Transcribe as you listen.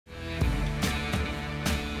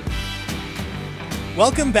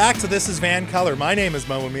Welcome back to This is VANCOLOUR. My name is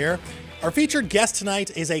Mo Amir. Our featured guest tonight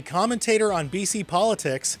is a commentator on BC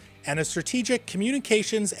politics and a strategic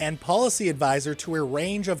communications and policy advisor to a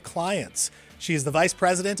range of clients. She is the vice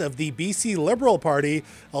president of the BC Liberal Party,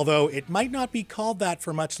 although it might not be called that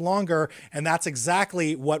for much longer, and that's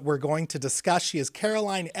exactly what we're going to discuss. She is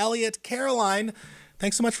Caroline Elliott. Caroline,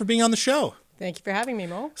 thanks so much for being on the show. Thank you for having me,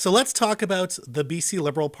 Mo. So let's talk about the BC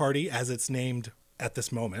Liberal Party as it's named at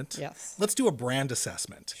this moment. Yes. Let's do a brand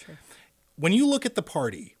assessment. Sure. When you look at the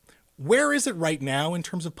party, where is it right now in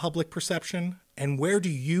terms of public perception, and where do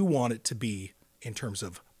you want it to be in terms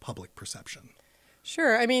of public perception?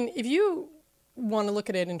 Sure. I mean, if you want to look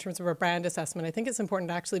at it in terms of a brand assessment, I think it's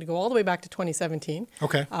important actually to go all the way back to 2017.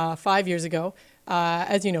 Okay. 5 years ago.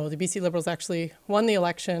 As you know, the BC Liberals actually won the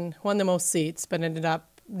election, won the most seats, but ended up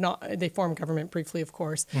they formed government briefly, of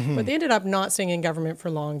course, but they ended up not staying in government for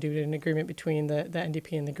long due to an agreement between the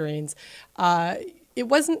NDP and the Greens. It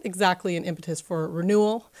wasn't exactly an impetus for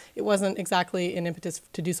renewal. It wasn't exactly an impetus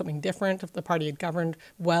to do something different. If the party had governed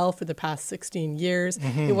well for the past 16 years,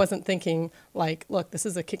 it wasn't thinking like, look, this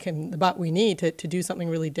is a kick in the butt we need to do something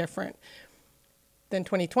really different. Then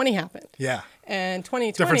 2020 happened. Yeah. And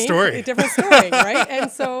 2020, different story, right? And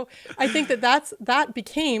so I think that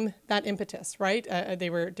became that impetus, right? They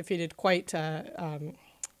were defeated quite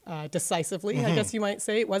decisively, I guess you might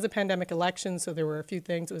say. It was a pandemic election, so there were a few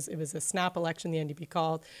things. It was a snap election the NDP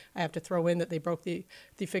called. I have to throw in that they broke the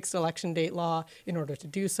fixed election date law in order to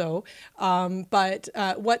do so. But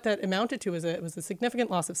what that amounted to was a significant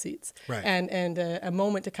loss of seats, right, and a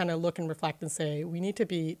moment to kind of look and reflect and say, we need to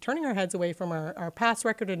be turning our heads away from our past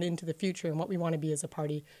record and into the future and what we want to be as a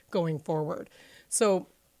party going forward. So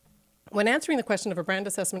when answering the question of a brand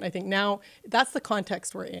assessment, I think now that's the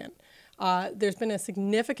context we're in. There's been a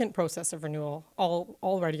significant process of renewal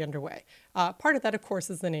already underway. Part of that, of course,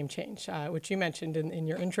 is the name change, which you mentioned in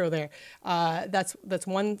your intro there. That's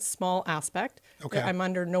one small aspect. Okay. I'm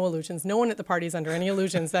under no illusions. No one at the party is under any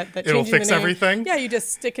illusions that It'll changing fix the name, everything? Yeah, you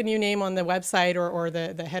just stick a new name on the website or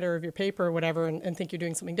the header of your paper or whatever and think you're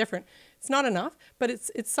doing something different. It's not enough, but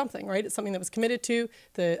it's something, right? It's something that was committed to.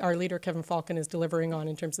 Our leader, Kevin Falcon, is delivering on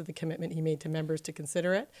in terms of the commitment he made to members to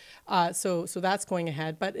consider it. So that's going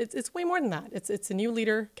ahead, but it's way more than that. It's a new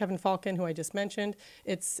leader, Kevin Falcon, who I just mentioned.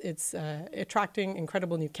 It's attracting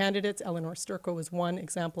incredible new candidates. Eleanor Sturko was one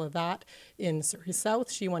example of that in Surrey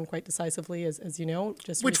South. She won quite decisively, as you know,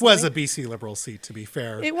 just Which recently. was a BC Liberal seat, to be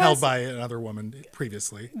fair, It held was. by another woman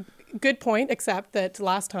previously. Good point, except that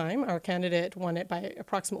last time our candidate won it by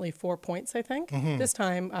approximately 4 points, I think. This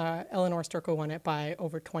time, Eleanor Sturko won it by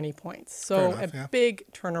over 20 points. So Fair enough, big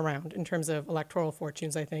turnaround in terms of electoral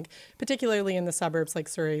fortunes, I think, particularly in the suburbs like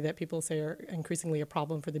Surrey that people say are increasingly a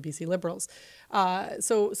problem for the BC Liberals.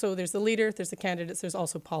 So there's the leader, there's the candidates, there's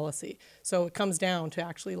also policy. So it comes down to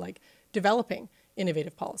actually like developing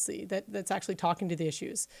innovative policy that's actually talking to the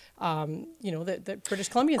issues, that British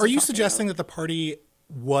Columbians Are you talking suggesting about. that the party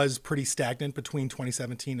was pretty stagnant between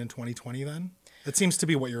 2017 and 2020 then? That seems to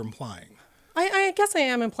be what you're implying. I guess I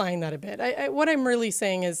am implying that a bit. What I'm really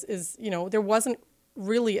saying is there wasn't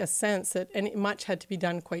really a sense that much had to be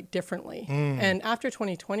done quite differently. And after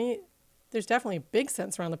 2020, there's definitely a big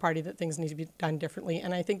sense around the party that things need to be done differently.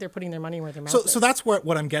 And I think they're putting their money where their mouth is. So that's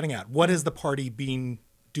what I'm getting at. What is the party being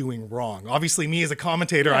doing wrong? Obviously, me as a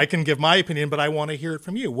commentator, I can give my opinion, but I want to hear it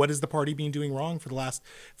from you. What is the party being doing wrong for the last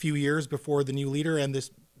few years before the new leader and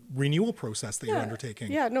this renewal process that you're undertaking?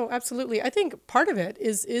 Yeah, no, absolutely. I think part of it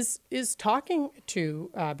is talking to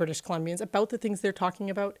British Columbians about the things they're talking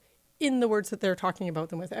about in the words that they're talking about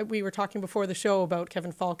them with. We were talking before the show about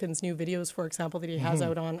Kevin Falcon's new videos, for example, that he has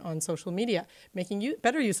out on social media, making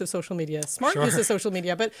better use of social media, smart use of social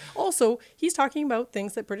media. But also, he's talking about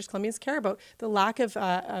things that British Columbians care about, the lack of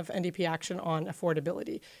NDP action on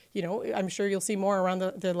affordability. You know, I'm sure you'll see more around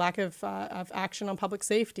the lack of action on public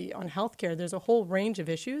safety, on healthcare. There's a whole range of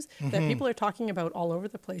issues that people are talking about all over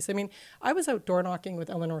the place. I mean, I was out door knocking with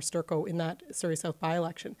Eleanor Sturko in that Surrey South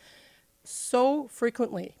by-election. So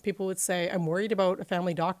frequently, people would say, I'm worried about a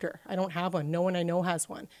family doctor. I don't have one. No one I know has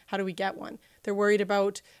one. How do we get one? They're worried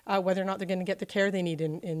about whether or not they're going to get the care they need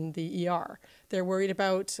in the ER. They're worried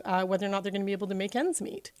about whether or not they're going to be able to make ends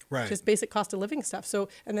meet. Right. Just basic cost of living stuff. So,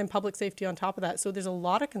 and then public safety on top of that. So there's a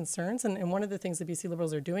lot of concerns. And one of the things the BC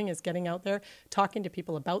Liberals are doing is getting out there, talking to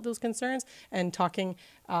people about those concerns and talking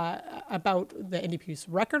about the NDP's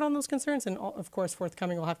record on those concerns. And of course,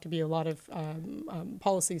 forthcoming will have to be a lot of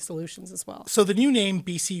policy solutions as well. So the new name,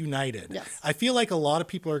 BC United, Yes. I feel like a lot of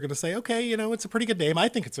people are going to say, okay, it's a pretty good name. I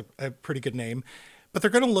think it's a pretty good name. But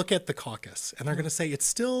they're going to look at the caucus and they're going to say it's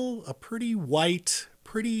still a pretty white,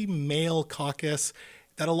 pretty male caucus.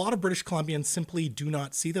 that a lot of British Columbians simply do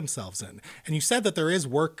not see themselves in. And you said that there is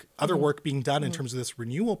work, other work being done in terms of this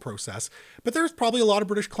renewal process, but there's probably a lot of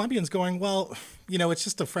British Columbians going, well, you know, it's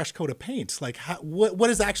just a fresh coat of paint. Like,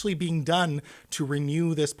 what is actually being done to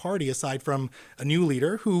renew this party aside from a new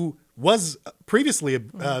leader who was previously a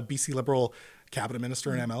BC Liberal cabinet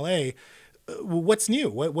minister and MLA? What's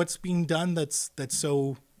new? What's being done that's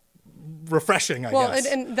so refreshing, I guess?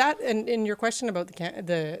 Well, and in your question about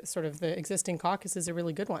the sort of the existing caucus is a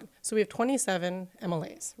really good one. So we have 27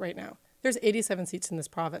 MLAs right now. There's 87 seats in this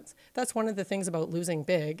province. That's one of the things about losing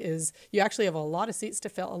big is you actually have a lot of seats to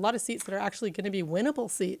fill, a lot of seats that are actually going to be winnable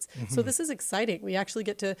seats. So this is exciting. We actually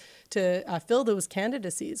get to fill those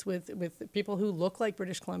candidacies with people who look like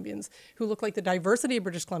British Columbians, who look like the diversity of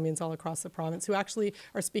British Columbians all across the province, who actually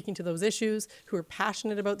are speaking to those issues, who are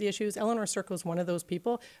passionate about the issues. Eleanor Serko is one of those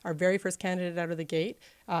people, our very first candidate out of the gate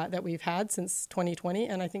that we've had since 2020,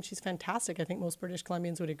 and I think she's fantastic. I think most British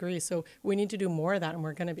Columbians would agree. So we need to do more of that, and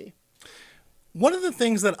we're going to be. One of the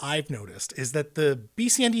things that I've noticed is that the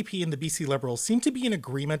BC NDP and the BC Liberals seem to be in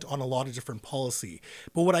agreement on a lot of different policy.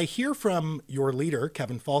 But what I hear from your leader,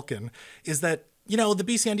 Kevin Falcon, is that, you know, the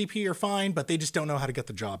BC NDP are fine, but they just don't know how to get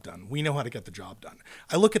the job done. We know how to get the job done.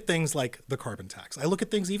 I look at things like the carbon tax. I look at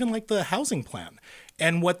things even like the housing plan.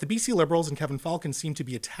 And what the BC Liberals and Kevin Falcon seem to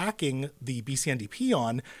be attacking the BC NDP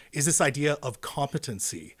on is this idea of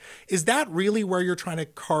competency. Is that really where you're trying to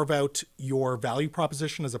carve out your value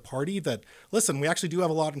proposition as a party? That, listen, we actually do have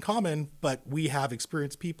a lot in common, but we have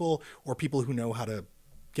experienced people or people who know how to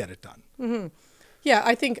get it done. Mm-hmm. Yeah,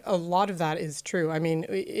 I think a lot of that is true. I mean,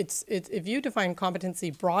 it's if you define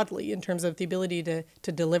competency broadly in terms of the ability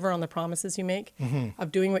to deliver on the promises you make,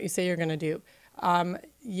 of doing what you say you're going to do.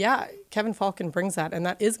 Yeah, Kevin Falcon brings that, and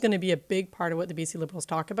that is going to be a big part of what the BC Liberals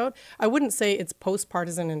talk about. I wouldn't say it's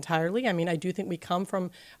post-partisan entirely. I mean, I do think we come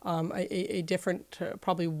from a different,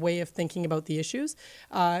 probably, way of thinking about the issues.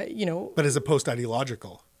 You know, but is it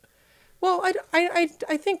post-ideological? Well, I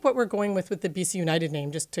think what we're going with the BC United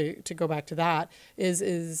name, just to go back to that,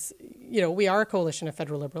 is you know, we are a coalition of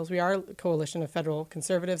federal Liberals. We are a coalition of federal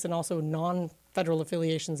Conservatives and also non-federal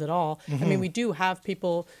affiliations at all. I mean, we do have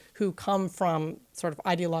people who come from sort of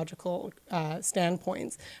ideological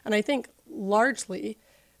standpoints. And I think largely,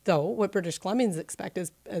 though, what British Columbians expect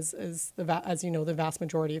is, as you know, the vast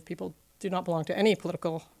majority of people do not belong to any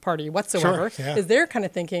political party whatsoever, sure, yeah. is they're kind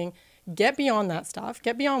of thinking, get beyond that stuff,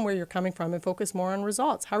 get beyond where you're coming from and focus more on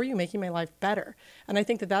results. How are you making my life better? And I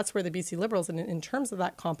think that that's where the BC Liberals, and in terms of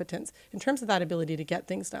that competence, in terms of that ability to get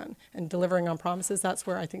things done and delivering on promises, that's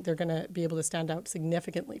where I think they're going to be able to stand out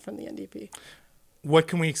significantly from the NDP. What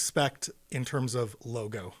can we expect in terms of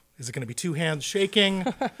logo? Is it going to be two hands shaking?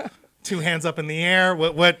 Two hands up in the air?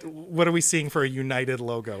 What are we seeing for a united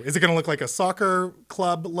logo? Is it going to look like a soccer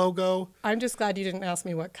club logo? I'm just glad you didn't ask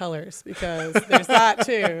me what colors, because there's that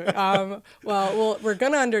too. Well, we're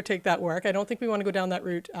going to undertake that work. I don't think we want to go down that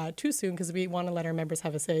route too soon, because we want to let our members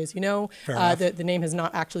have a say. As you know, the name has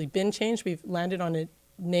not actually been changed. We've landed on a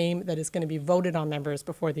name that is going to be voted on members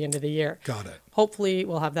before the end of the year. Got it. Hopefully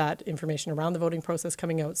we'll have that information around the voting process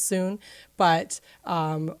coming out soon. But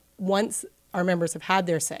once our members have had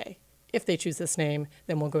their say, if they choose this name,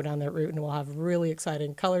 then we'll go down that route and we'll have really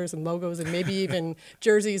exciting colors and logos and maybe even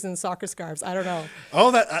jerseys and soccer scarves. I don't know.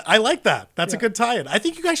 Oh, I like that. That's a good tie-in. I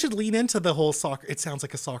think you guys should lean into the whole soccer. It sounds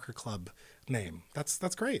like a soccer club name.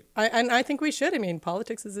 That's great. And I think we should. I mean,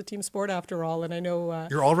 politics is a team sport after all. And I know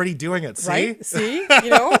you're already doing it. See? Right? See, you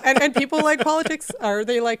know, and people like politics, or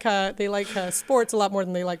they like sports a lot more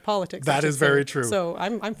than they like politics. That is very true. So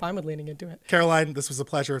I'm fine with leaning into it. Caroline, this was a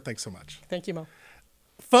pleasure. Thanks so much. Thank you, Mo.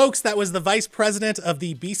 Folks, that was the Vice President of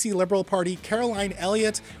the BC Liberal Party, Caroline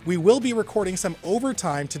Elliott. We will be recording some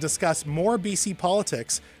overtime to discuss more BC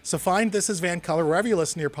politics, so find This is VANCOLOUR wherever you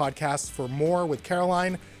listen to your podcasts for more with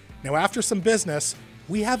Caroline. Now, after some business,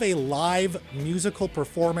 we have a live musical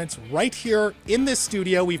performance right here in this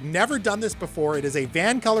studio. We've never done this before. It is a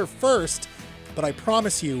VANCOLOUR first, but I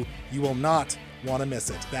promise you, you will not want to miss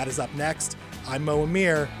it. That is up next. I'm Mo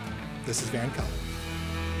Amir. This is VANCOLOUR.